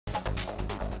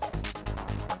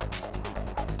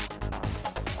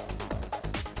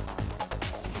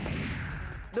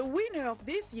of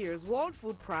this year's World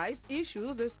Food Prize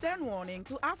issues a stern warning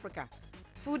to Africa.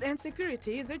 Food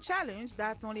insecurity is a challenge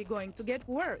that's only going to get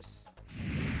worse.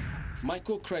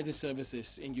 Microcredit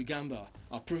services in Uganda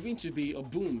are proving to be a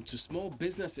boom to small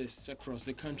businesses across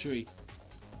the country.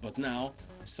 But now,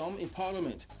 some in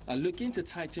Parliament are looking to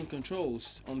tighten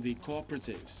controls on the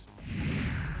cooperatives.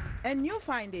 And new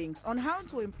findings on how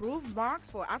to improve marks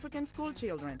for African school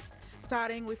children,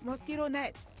 starting with mosquito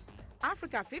nets.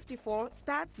 Africa 54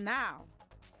 starts now.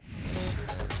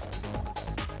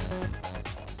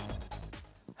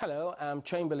 Hello, I'm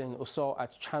Chamberlain Uso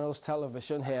at Channels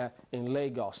Television here in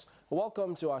Lagos.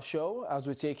 Welcome to our show as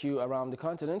we take you around the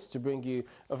continent to bring you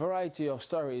a variety of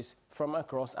stories from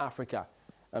across Africa.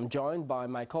 I'm joined by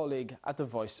my colleague at the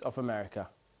Voice of America.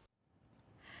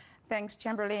 Thanks,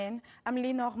 Chamberlain. I'm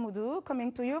Linor Moudou,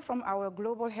 coming to you from our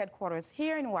global headquarters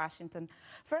here in Washington.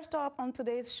 First up on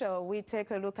today's show, we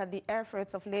take a look at the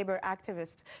efforts of labor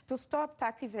activists to stop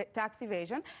tax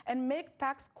evasion and make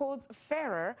tax codes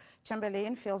fairer.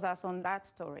 Chamberlain fills us on that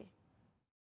story.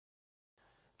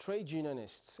 Trade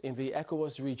unionists in the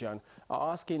ECOWAS region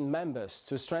are asking members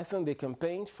to strengthen the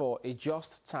campaign for a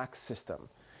just tax system.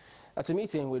 At a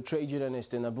meeting with trade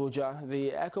unionists in Abuja,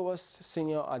 the ECOWAS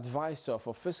Senior Advisor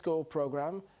for Fiscal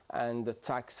Program and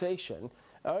Taxation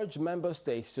urged member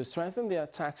states to strengthen their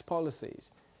tax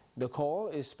policies. The call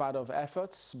is part of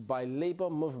efforts by labor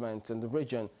movement in the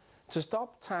region to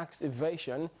stop tax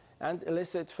evasion and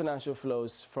illicit financial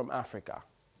flows from Africa.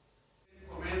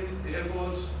 The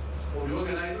efforts of the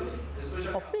organizers,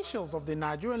 officials of the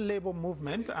Nigerian labor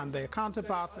movement and their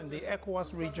counterparts in the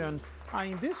ECOWAS region are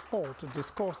in this hall to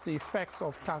discuss the effects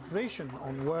of taxation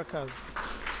on workers.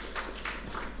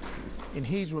 In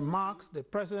his remarks, the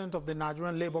president of the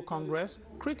Nigerian Labour Congress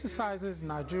criticizes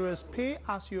Nigeria's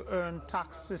pay-as-you-earn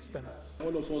tax system.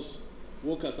 All of us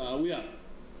workers are aware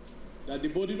that the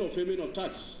burden of payment of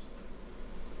tax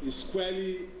is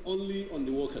squarely only on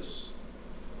the workers,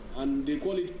 and they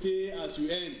call it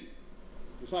pay-as-you-earn.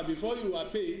 In fact, before you are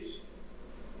paid,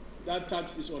 that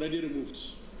tax is already removed.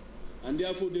 And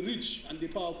therefore, the rich and the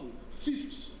powerful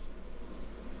feast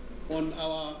on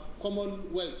our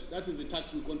common wealth. That is the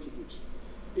tax we contribute.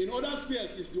 In other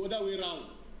spheres, it's the other way around.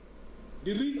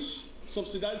 The rich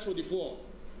subsidize for the poor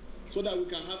so that we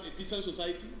can have a decent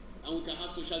society and we can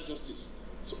have social justice.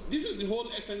 So this is the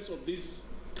whole essence of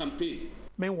this campaign.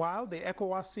 Meanwhile, the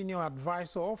ECOWAS Senior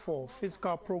Advisor for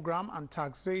Fiscal Program and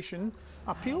Taxation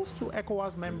appeals to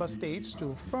ECOWAS member states to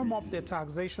firm up their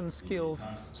taxation skills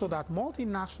so that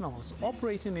multinationals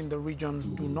operating in the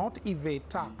region do not evade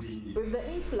tax. With the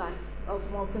influx of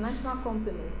multinational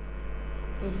companies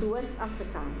into West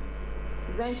Africa,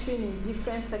 venturing in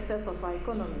different sectors of our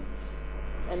economies,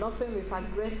 and often with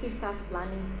aggressive tax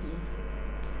planning schemes,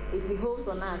 it behoves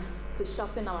on us to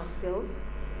sharpen our skills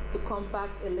to combat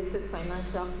illicit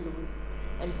financial flows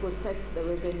and protect the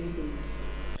revenue base.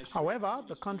 However,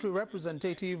 the country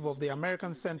representative of the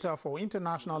American Center for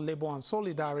International Labour and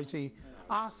Solidarity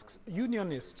asks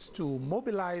unionists to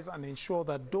mobilize and ensure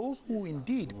that those who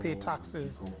indeed pay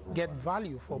taxes get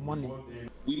value for money.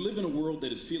 We live in a world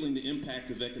that is feeling the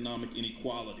impact of economic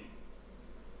inequality.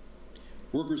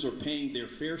 Workers are paying their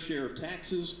fair share of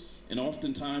taxes and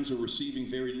oftentimes are receiving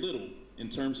very little in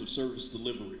terms of service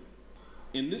delivery.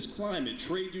 In this climate,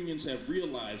 trade unions have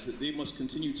realized that they must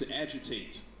continue to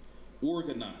agitate,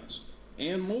 organize,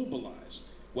 and mobilize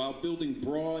while building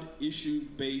broad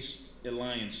issue-based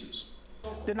alliances.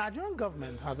 The Nigerian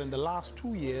government has in the last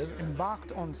 2 years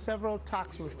embarked on several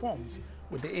tax reforms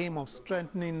with the aim of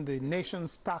strengthening the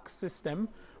nation's tax system,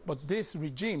 but these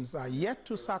regimes are yet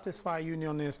to satisfy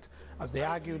unionists as they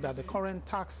argue that the current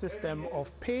tax system of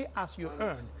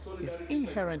pay-as-you-earn is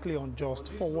inherently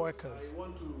unjust for workers.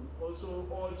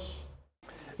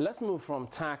 Let's move from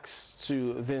tax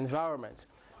to the environment.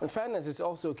 And fairness is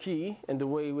also key in the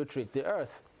way we treat the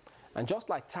earth. And just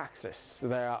like taxes,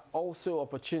 there are also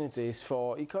opportunities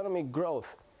for economic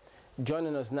growth.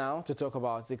 Joining us now to talk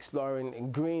about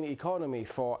exploring green economy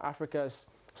for Africa's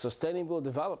sustainable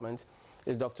development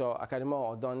is Dr.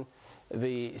 Akademo Odon,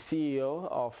 the CEO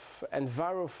of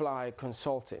EnviroFly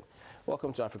Consulting.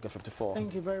 Welcome to Africa 54.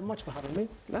 Thank you very much for having me.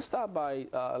 Let's start by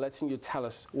letting you tell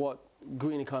us what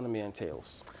green economy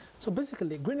entails. So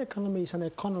basically, green economy is an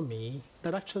economy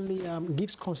that actually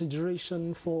gives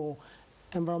consideration for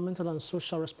environmental and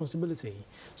social responsibility.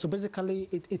 So basically,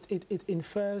 it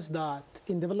infers that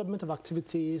in development of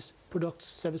activities, products,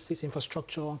 services,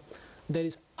 infrastructure, there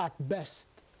is at best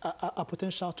a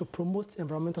potential to promote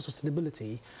environmental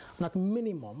sustainability, and at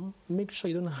minimum, make sure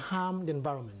you don't harm the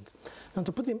environment. And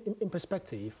to put it in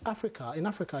perspective, in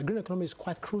Africa, green economy is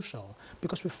quite crucial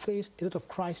because we face a lot of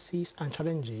crises and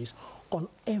challenges on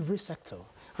every sector.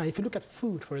 And if you look at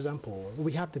food, for example,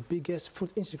 we have the biggest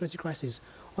food insecurity crisis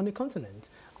on the continent.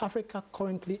 Africa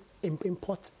currently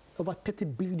imports over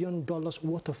 $30 billion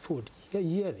worth of food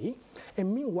yearly,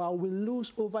 and meanwhile we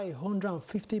lose over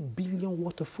 150 billion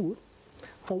worth of food.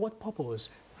 For what purpose?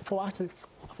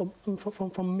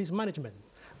 From mismanagement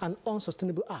and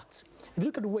unsustainable acts. If you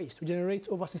look at waste, we generate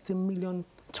over 16 million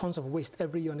tons of waste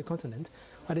every year on the continent.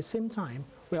 At the same time,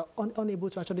 we are unable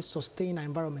to actually sustain our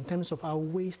environment in terms of our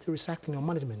waste recycling or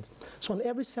management. So on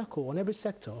every circle, on every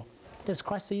sector, there's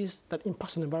crises that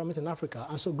impact on the environment in Africa,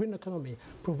 and so green economy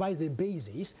provides the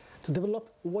basis to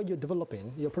develop what you're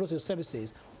developing, your products, your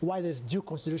services, while there's due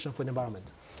consideration for the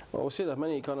environment. Well, we'll see that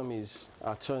many economies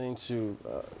are turning to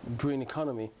green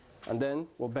economy, and then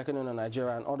we're beckoning on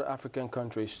Nigeria and other African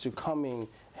countries to come in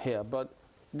here. But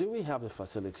do we have the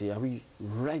facility? Are we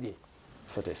ready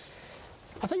for this?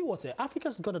 I'll tell you what,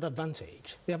 Africa's got an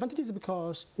advantage. The advantage is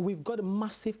because we've got a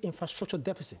massive infrastructure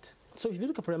deficit. So if you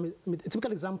look at, a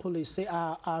typical example is, say,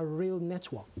 our rail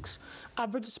networks.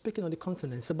 Average speaking on the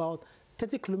continent, it's about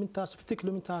 30 kilometers, 50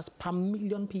 kilometers per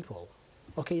million people,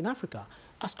 okay, in Africa,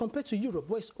 as compared to Europe,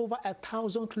 where it's over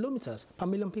 1,000 kilometers per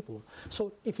million people.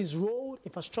 So if it's road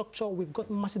infrastructure, we've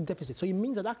got massive deficit. So it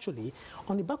means that actually,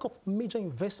 on the back of major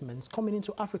investments coming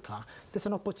into Africa, there's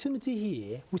an opportunity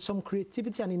here with some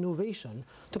creativity and innovation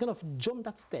to kind of jump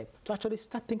that step, to actually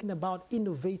start thinking about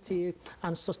innovative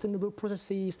and sustainable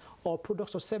processes or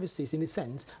products or services, in a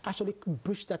sense, actually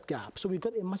bridge that gap. So we've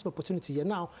got a massive opportunity here.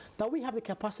 Now, that we have the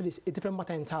capacity is a different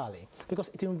matter entirely, because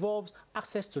it involves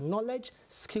access to knowledge,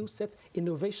 skill sets,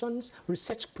 innovations,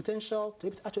 research potential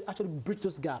to actually bridge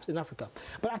those gaps in Africa.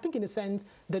 But I think in a sense,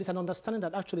 there is an understanding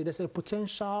that actually there's a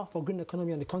potential for green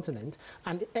economy on the continent,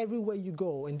 and everywhere you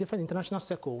go in different international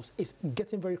circles, it's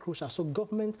getting very crucial. So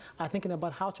government are thinking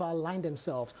about how to align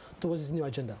themselves towards this new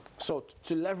agenda. So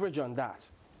to leverage on that,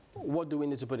 what do we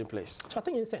need to put in place? So I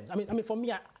think in a sense, I mean, for me,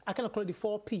 I kind of call it the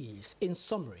 4 Ps in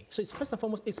summary. So it's first and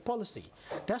foremost, it's policy.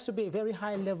 There has to be a very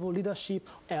high level leadership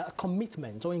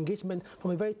commitment or engagement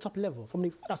from a very top level, from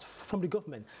the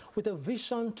government, with a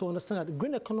vision to understand that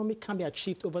green economy can be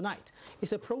achieved overnight.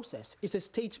 It's a process, it's a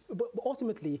stage, but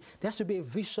ultimately, there has to be a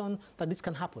vision that this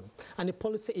can happen, and a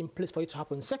policy in place for it to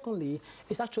happen. Secondly,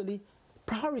 it's actually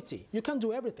priority. You can't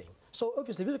do everything. So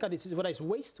obviously, if you look at this, whether it's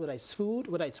waste, whether it's food,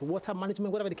 whether it's water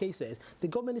management, whatever the case is, the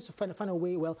government needs to find a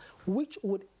way, well, which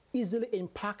would easily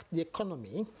impact the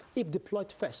economy if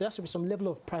deployed first. So there has to be some level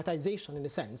of prioritization, in a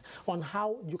sense, on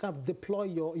how you kind of deploy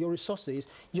your resources,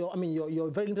 your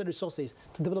very limited resources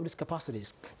to develop these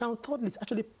capacities. Now, thirdly, it's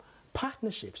actually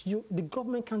partnerships. The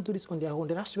government can't do this on their own.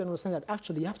 There has to be an understanding that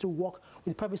actually you have to work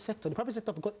with the private sector. The private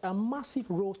sector have got a massive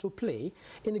role to play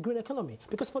in the green economy,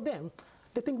 because for them,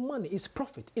 they think money is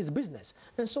profit, is business.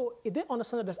 And so if they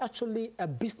understand that there's actually a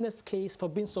business case for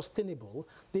being sustainable,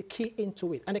 they key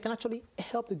into it. And they can actually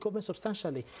help the government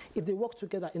substantially if they work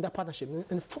together in that partnership.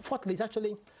 And fourthly, it's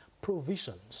actually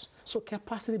provisions. So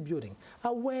capacity building,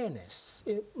 awareness,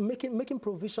 making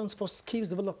provisions for skills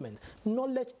development.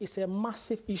 Knowledge is a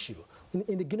massive issue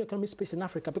in the green economy space in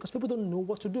Africa, because people don't know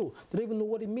what to do. They don't even know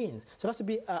what it means. So there has to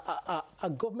be a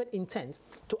government intent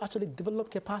to actually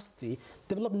develop capacity,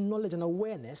 develop knowledge and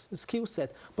awareness, skill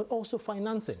set, but also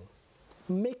financing.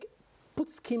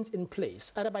 Put schemes in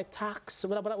place, either by tax,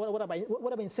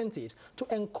 whatever incentives, to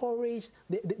encourage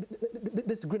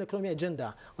this green economy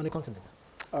agenda on the continent.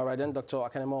 All right, then, Dr.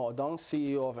 Akanemo Odong,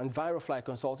 CEO of EnviroFly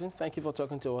Consulting. Thank you for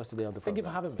talking to us today on the program. Thank you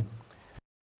for having me.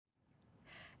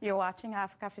 You're watching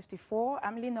Africa 54.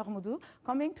 I'm Linor Moudou,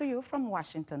 coming to you from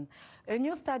Washington. A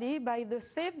new study by the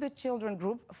Save the Children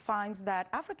group finds that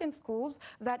African schools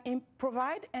that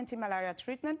provide anti-malaria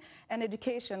treatment and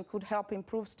education could help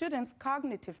improve students'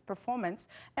 cognitive performance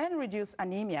and reduce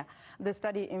anemia. The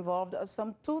study involved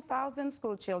some 2,000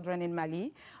 school children in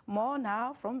Mali. More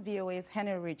now from VOA's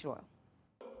Henry Ridgewell.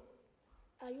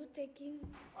 Are you taking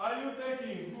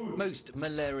food? Most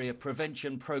malaria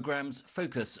prevention programs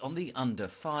focus on the under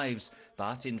 5s,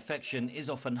 but infection is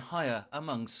often higher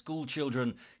among school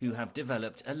children who have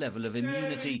developed a level of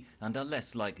immunity and are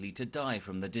less likely to die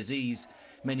from the disease.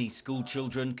 Many school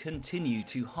children continue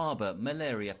to harbour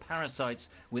malaria parasites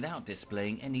without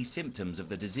displaying any symptoms of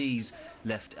the disease.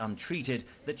 Left untreated,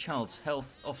 the child's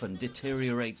health often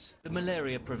deteriorates. The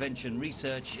malaria prevention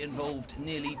research involved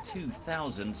nearly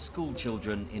 2,000 school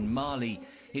children in Mali.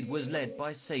 It was led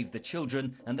by Save the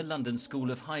Children and the London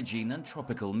School of Hygiene and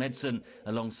Tropical Medicine,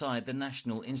 alongside the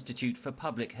National Institute for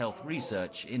Public Health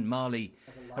Research in Mali.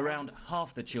 Around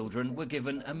half the children were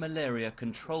given a malaria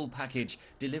control package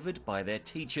delivered by their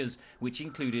teachers, which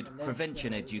included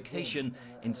prevention education,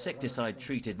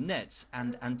 insecticide-treated nets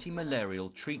and anti-malarial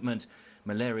treatment.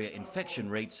 Malaria infection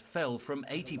rates fell from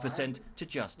 80% to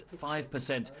just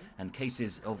 5%, and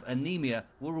cases of anemia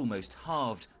were almost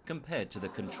halved compared to the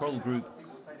control group.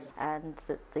 And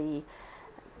that the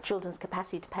children's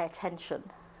capacity to pay attention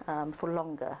for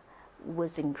longer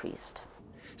was increased.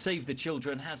 Save the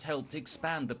Children has helped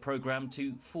expand the programme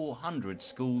to 400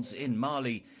 schools in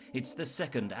Mali. It's the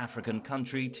second African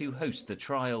country to host the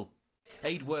trial.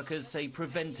 Aid workers say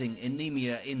preventing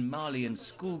anemia in Malian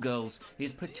schoolgirls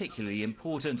is particularly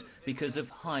important because of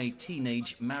high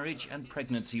teenage marriage and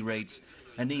pregnancy rates.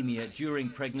 Anemia during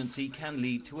pregnancy can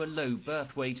lead to a low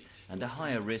birth weight and a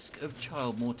higher risk of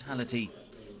child mortality.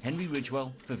 Henry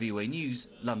Ridgewell for VOA News,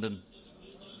 London.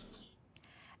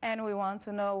 And we want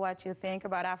to know what you think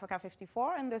about Africa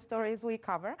 54 and the stories we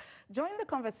cover. Join the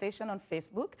conversation on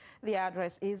Facebook. The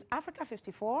address is Africa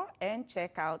 54, and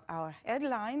check out our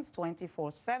headlines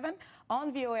 24/7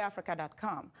 on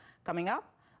voaafrica.com. Coming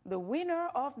up, the winner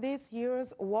of this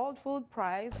year's World Food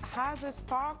Prize has a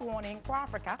stark warning for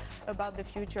Africa about the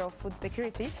future of food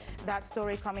security. That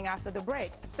story coming after the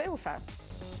break. Stay with us.